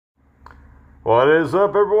What is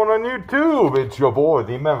up, everyone on YouTube? It's your boy,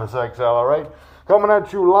 the Memphis XL, alright? Coming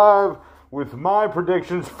at you live with my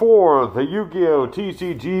predictions for the Yugioh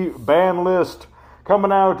TCG ban list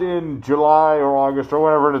coming out in July or August or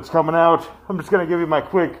whenever it's coming out. I'm just going to give you my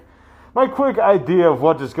quick idea of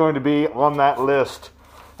what is going to be on that list.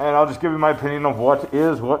 And I'll just give you my opinion of what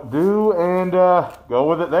is, what do, and go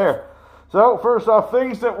with it there. So, first off,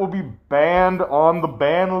 things that will be banned on the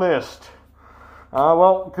ban list.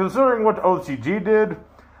 Well, considering what OCG did,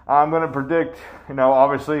 I'm going to predict,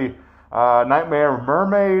 obviously, Nightmare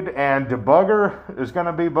Mermaid and Debugger is going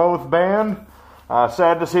to be both banned.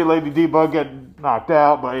 Sad to see Lady Debug get knocked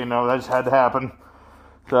out, but, that just had to happen.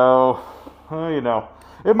 So,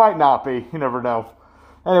 it might not be. You never know.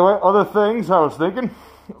 Anyway, other things I was thinking.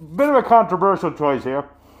 A bit of a controversial choice here.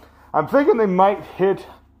 I'm thinking they might hit,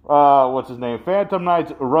 Phantom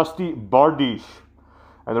Knight's Rusty Bardiche.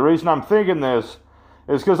 And the reason I'm thinking this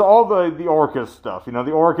is because all the Orcus stuff,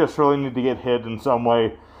 the Orcus really need to get hit in some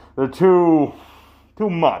way. They're too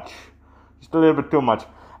much. Just a little bit too much.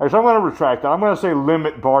 Actually, so I'm going to retract that. I'm going to say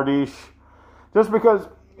limit Bardiche. Just because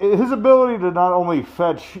his ability to not only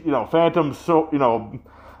fetch, Phantom, Fog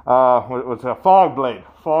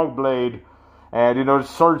Blade, and,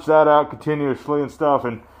 just search that out continuously and stuff,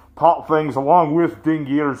 and pop things along with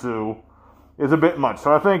Dingirzu is a bit much.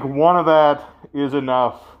 So I think one of that is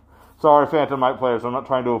enough. Sorry, Phantom Knight players, I'm not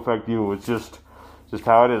trying to affect you. It's just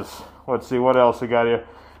how it is. Let's see what else we got here.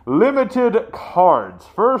 Limited cards.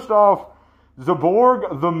 First off,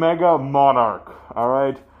 Zaborg the Mega Monarch.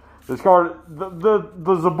 Alright. This card, the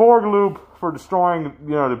Zaborg loop for destroying,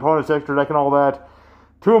 the opponent's extra deck and all that.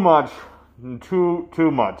 Too much.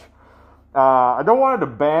 Too much. I don't want to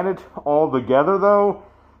ban it all together, though.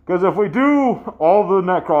 Because if we do, all the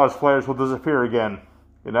Necros players will disappear again,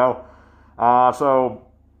 So,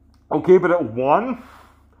 we'll keep it at 1.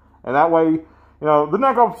 And that way, the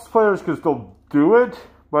Necros players can still do it,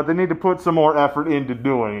 but they need to put some more effort into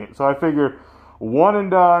doing it. So I figure 1 and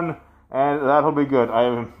done, and that'll be good. I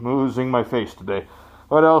am losing my face today.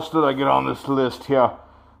 What else did I get on this list here?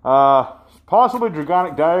 Possibly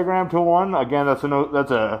Dragonic Diagram to 1. Again, that's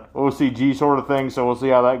a OCG sort of thing, so we'll see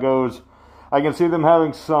how that goes. I can see them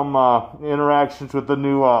having some interactions with the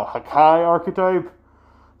new Hakai archetype.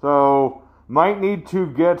 So, might need to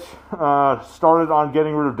get started on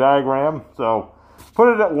getting rid of Diagram. So,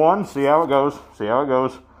 put it at 1, see how it goes.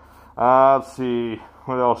 Let's see,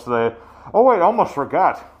 what else today? Oh wait, almost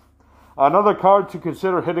forgot. Another card to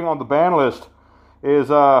consider hitting on the ban list is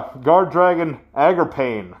Guard Dragon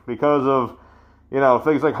Agripane. Because of,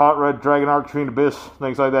 things like Hot Red Dragon Arcane Abyss,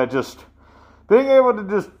 things like that. Just being able to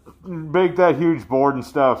just make that huge board and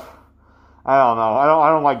stuff. I don't know. I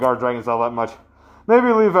don't like Guard Dragons all that much. Maybe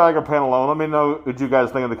leave Agripane alone. Let me know what you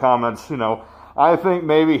guys think in the comments. I think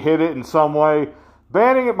maybe hit it in some way.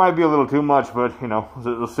 Banning it might be a little too much, but,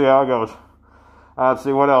 we'll see how it goes. Let's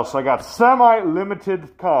see what else. I got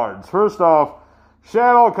semi-limited cards. First off,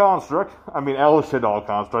 Shadow Construct. El Shadow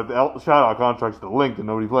Construct. The Shadow Construct's the link that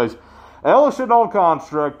nobody plays. El Shadow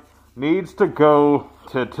Construct needs to go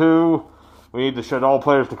to 2. We need the Shadow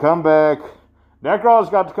players to come back. Necron's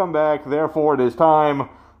got to come back. Therefore, it is time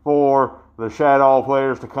for the Shadow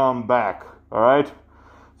players to come back. Alright?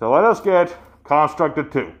 So let us get Construct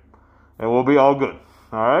at 2. And we'll be all good.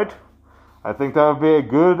 Alright? I think that would be a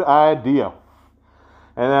good idea.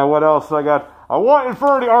 And then what else I got? I want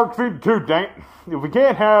Infinity Arc Fiend to 2, dang it. If we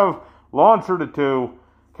can't have Launcher to 2,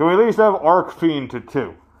 can we at least have Arc Fiend to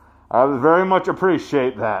 2? I would very much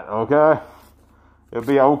appreciate that, okay? It'd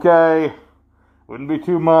be okay. Wouldn't be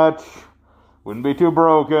too much. Wouldn't be too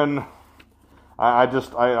broken. I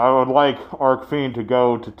would like Arc Fiend to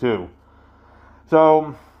go to 2.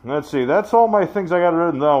 So, let's see. That's all my things I got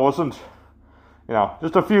written. No, it wasn't,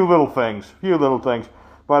 just a few little things.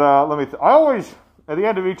 But I always, at the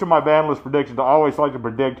end of each of my ban list predictions, I always like to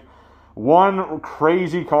predict one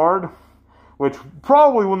crazy card, which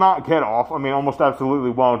probably will not get off. Almost absolutely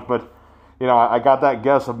won't. But, I got that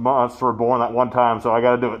guess of Monster Reborn that one time, so I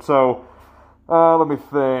got to do it. So, let me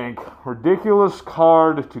think. Ridiculous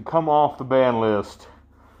card to come off the ban list.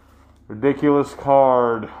 Ridiculous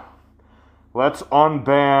card. Let's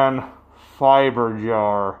unban Fiber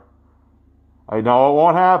Jar. I know it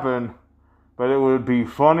won't happen, but it would be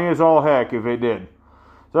funny as all heck if it did.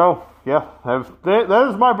 So, yeah, that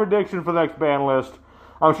is my prediction for the next ban list.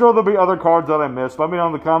 I'm sure there'll be other cards that I missed. Let me know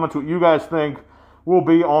in the comments what you guys think will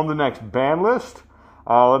be on the next ban list.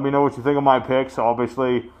 Let me know what you think of my picks.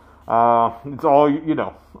 Obviously, it's all,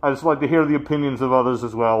 I just like to hear the opinions of others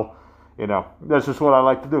as well. That's just what I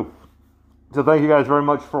like to do. So thank you guys very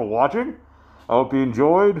much for watching. I hope you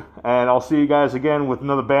enjoyed, and I'll see you guys again with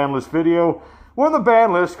another Banlist video when the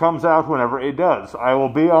Banlist comes out, whenever it does. I will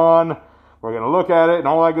be on. We're going to look at it and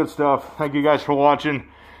all that good stuff. Thank you guys for watching.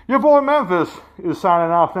 Your boy Memphis is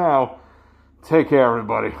signing off now. Take care,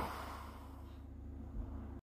 everybody.